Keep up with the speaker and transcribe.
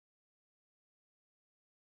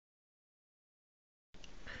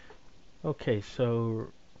Okay, so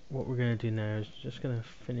what we're going to do now is just going to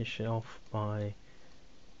finish it off by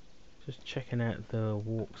just checking out the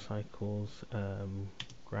walk cycles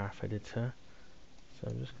graph editor. So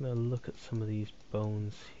I'm just going to look at some of these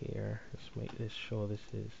bones here. Let's make this sure this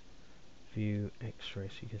is view X-ray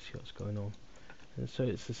so you can see what's going on. And so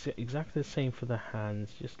it's exactly the same for the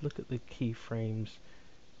hands. Just look at the keyframes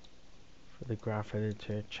for the graph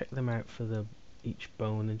editor, check them out for each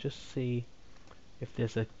bone, and just see if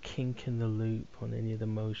there's a kink in the loop on any of the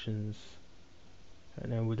motions. Right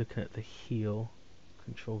now we're looking at the heel,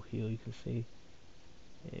 control heel. You can see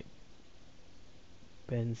it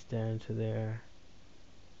bends down to there,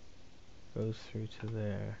 goes through to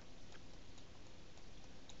there.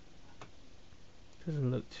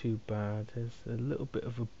 Doesn't look too bad. There's a little bit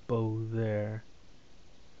of a bow there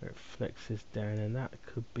where it flexes down, and that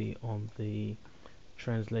could be on the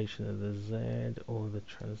translation of the Z, or the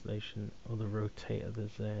translation or the rotate of the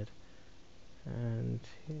Z. And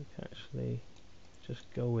you can actually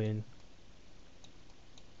just go in,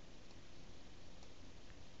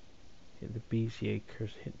 hit the Bezier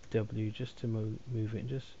curve, hit W just to move it,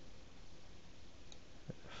 just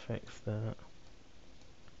affects that.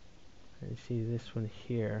 And you see this one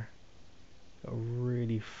here, got a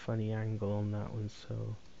really funny angle on that one,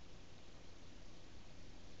 so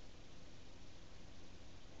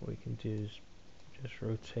what we can do is just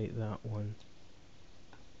rotate that one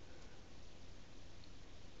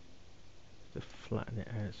to flatten it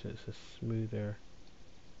out so it's a smoother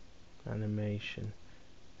animation.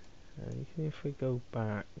 And if we go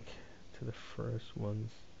back to the first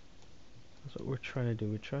ones, that's what we're trying to do.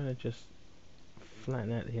 We're trying to just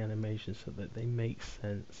flatten out the animation so that they make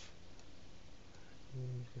sense.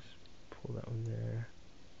 Just pull that one there.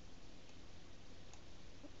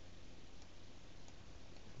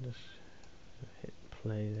 Just hit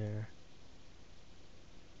play there.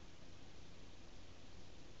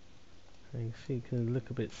 And you can see it can look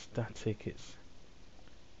a bit static. It's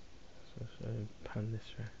so pan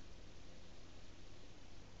this way.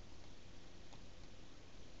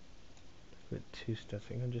 A bit too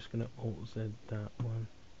static. I'm just going to Alt Z that one.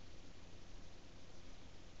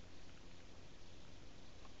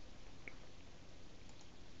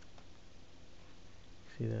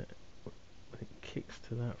 See that when it kicks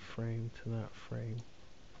to that frame,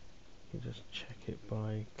 you just check it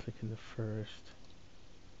by clicking the first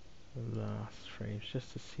and last frames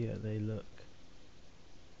just to see how they look.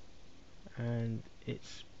 And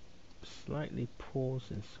it's slightly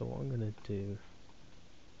pausing, so what I'm going to do,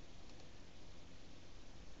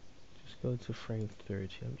 just go to frame 30.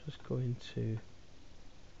 I'm just going to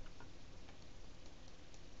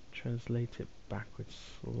translate it backwards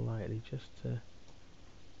slightly just to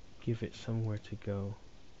give it somewhere to go.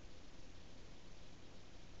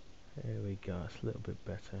 There we go, it's a little bit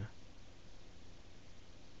better.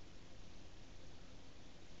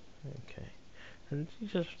 Okay, and you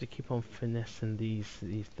just have to keep on finessing the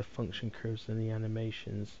function curves and the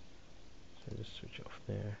animations. So just switch off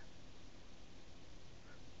there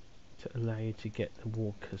to allow you to get the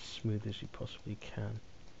walk as smooth as you possibly can.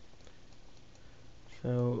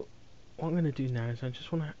 So what I'm going to do now is I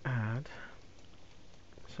just want to add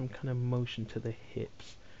some kind of motion to the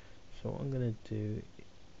hips. So what I'm going to do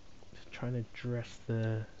is try and address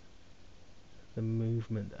the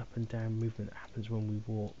movement, up and down movement that happens when we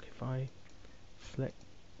walk. If I select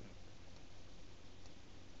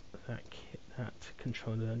that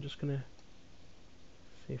controller, I'm just going to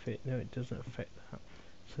see if no, it doesn't affect that.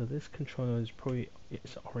 So this controller is probably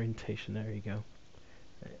its orientation. There you go.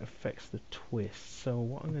 It affects the twist. So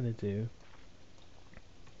what I'm going to do,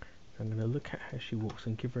 I'm going to look at how she walks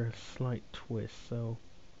and give her a slight twist. So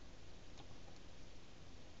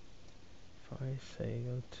if I say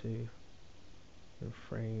go to the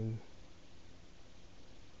frame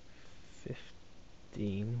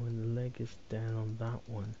 15, when the leg is down on that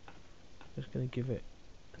one, I'm just going to give it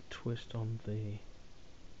a twist on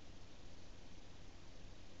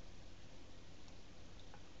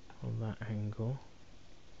that angle.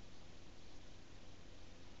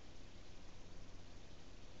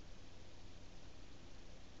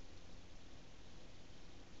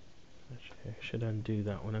 Actually, I should undo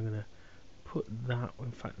that one. I'm going to put that one,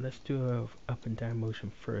 in fact let's do a up and down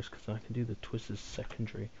motion first, because I can do the twist as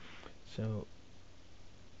secondary. So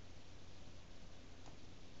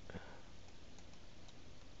if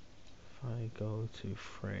I go to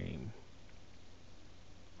frame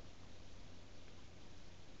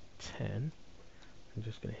 10, I'm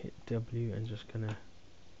just going to hit W and just going to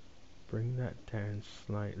bring that down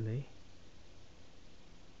slightly,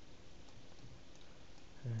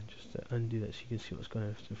 and just to undo that so you can see what's going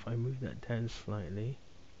on. So if I move that down slightly,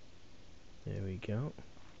 There we go.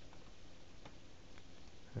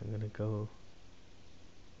 I'm gonna go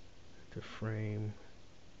to frame.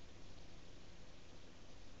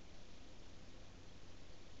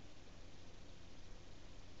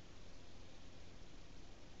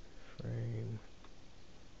 Frame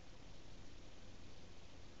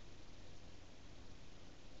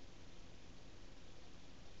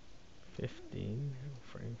 15,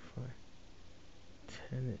 frame 5,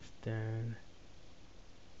 10, it's down,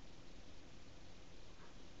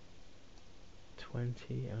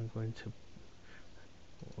 20, what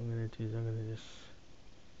I'm going to do is I'm going to just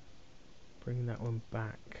bring that one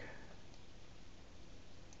back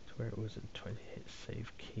to where it was at 20, hit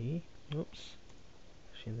save key, oops,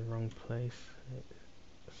 actually in the wrong place,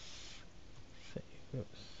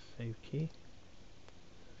 save key,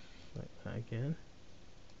 select that again.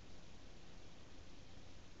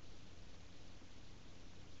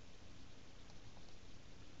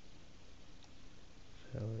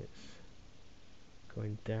 So it's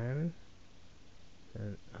going down,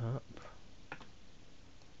 and up,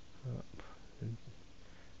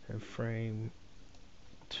 and frame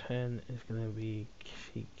 10 is going to be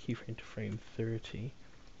keyframe to frame 30.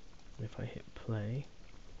 If I hit play,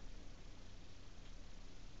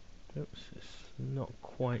 oops, it's not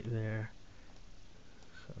quite there.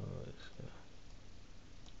 So it's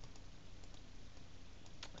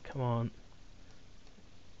come on.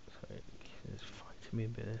 Sorry, it's fighting me a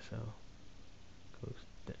bit there. So goes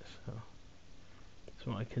there.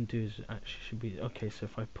 So what I can do is actually should be okay. So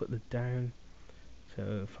if I put the down,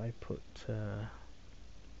 so if I put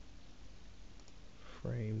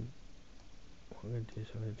frame, what I'm going to do is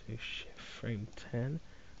I'm going to do shift frame 10.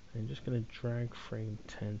 I'm just going to drag frame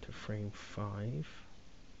 10 to frame 5.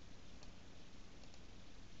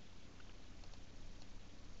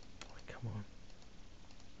 Oh, come on.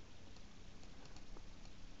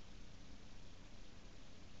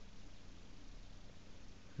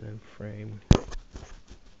 And then frame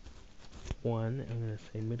 1, I'm going to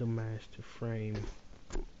say middle mouse to frame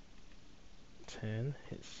 10,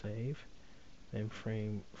 hit save. Then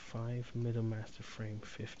frame 5, middle mouse to frame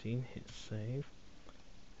 15, hit save.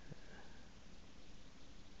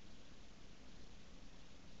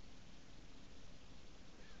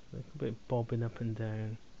 A little bit bobbing up and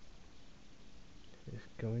down. It's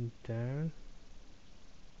going down,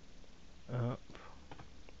 up.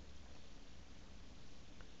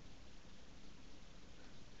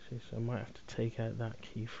 See, so I might have to take out that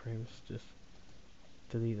keyframe, just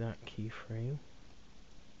delete that keyframe.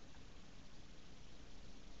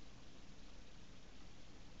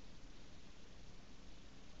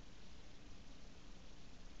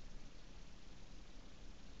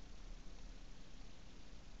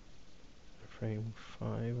 Frame 5,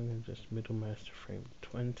 I'm going to just middle mouse to frame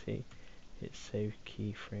 20, hit save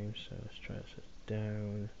keyframe, so let's try this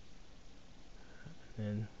down, and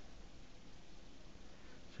then,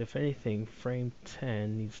 so if anything, frame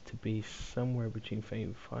 10 needs to be somewhere between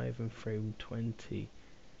frame 5 and frame 20.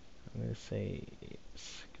 I'm going to say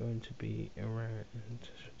it's going to be around,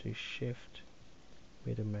 just do shift,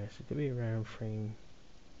 middle mouse, it's going to be around frame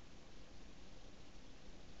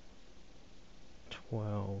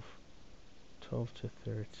 12 to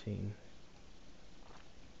 13.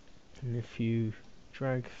 And if you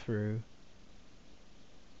drag through,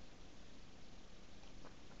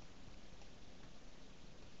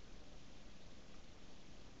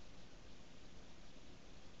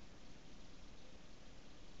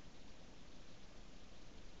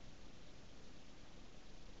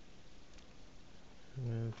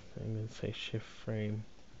 I'm going to say shift frame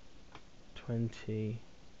 20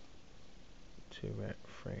 to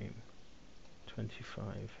frame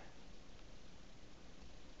 25.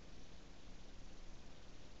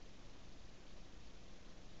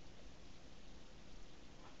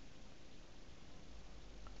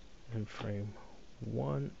 And frame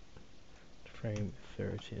 1 to frame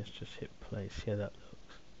 30. Let's just hit play, see how that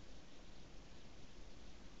looks.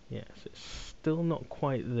 Yes, it's still not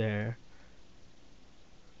quite there.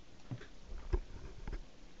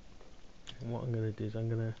 And what I'm going to do is I'm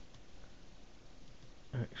going to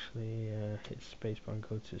actually hit spacebar and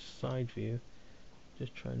go to side view.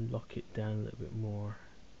 Just try and lock it down a little bit more.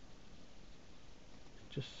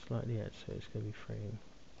 Just slightly out, so it's going to be frame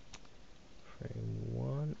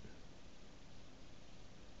 1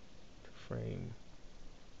 to frame,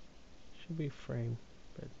 should be frame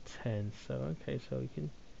 10. So okay, so we can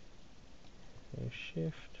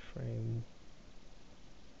shift frame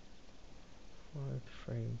 5 to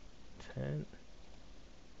frame 10.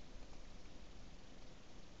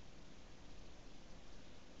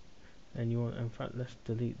 And you want, in fact, let's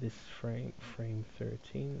delete this frame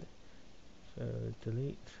 13. So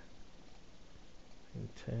delete frame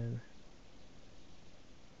 10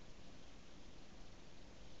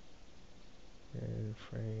 and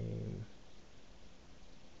frame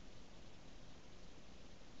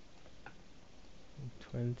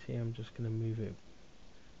 20. I'm just going to move it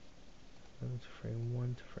to frame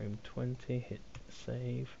 1 to frame 20, hit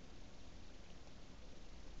save.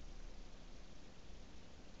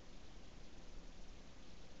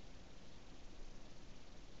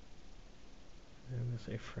 And I'm going to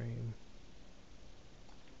say frame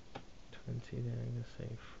 20, then I'm going to say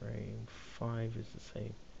frame 5 is the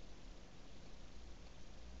same.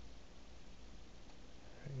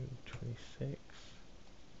 Frame 26.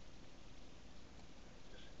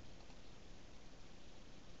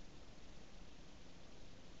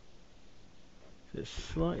 So it's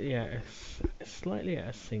slightly out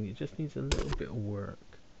of sync. It just needs a little bit of work.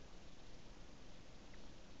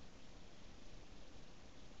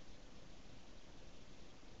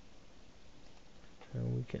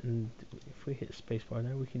 And we can, if we hit spacebar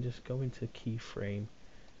now, we can just go into keyframe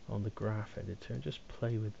on the graph editor and just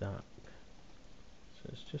play with that. So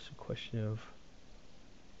it's just a question of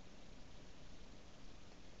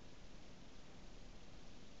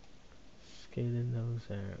scaling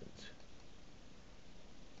those out.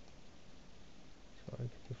 So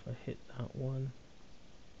if I hit that one,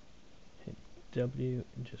 hit W,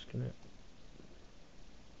 I'm just gonna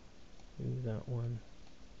move that one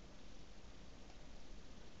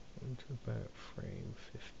into about frame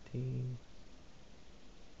 15,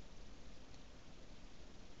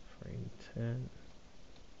 frame 10.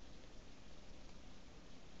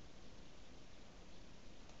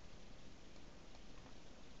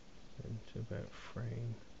 To about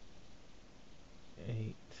frame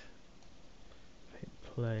 8. Hit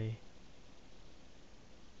play.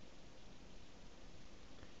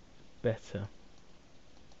 Better.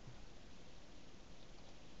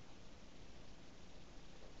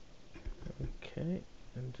 Okay,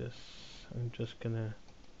 and I'm just gonna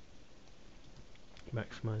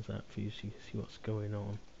maximize that for you so you can see what's going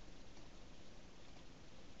on.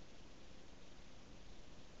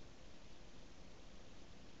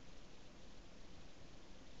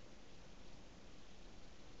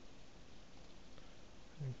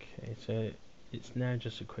 Okay, so it's now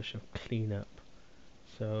just a question of cleanup.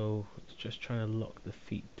 So it's just trying to lock the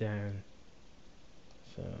feet down.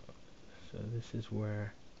 So this is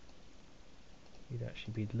where you'd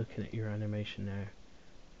actually be looking at your animation now.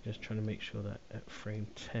 Just trying to make sure that at frame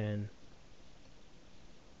 10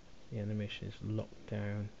 the animation is locked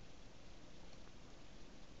down.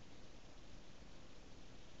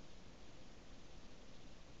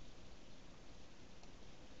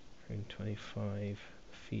 Frame 25,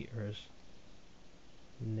 the feet are as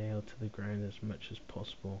nailed to the ground as much as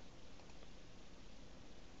possible.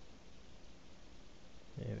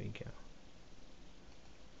 There we go.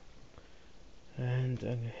 And I'm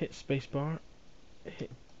going to hit spacebar, hit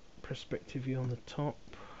perspective view on the top.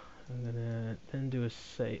 I'm going to then do a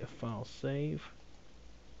file save.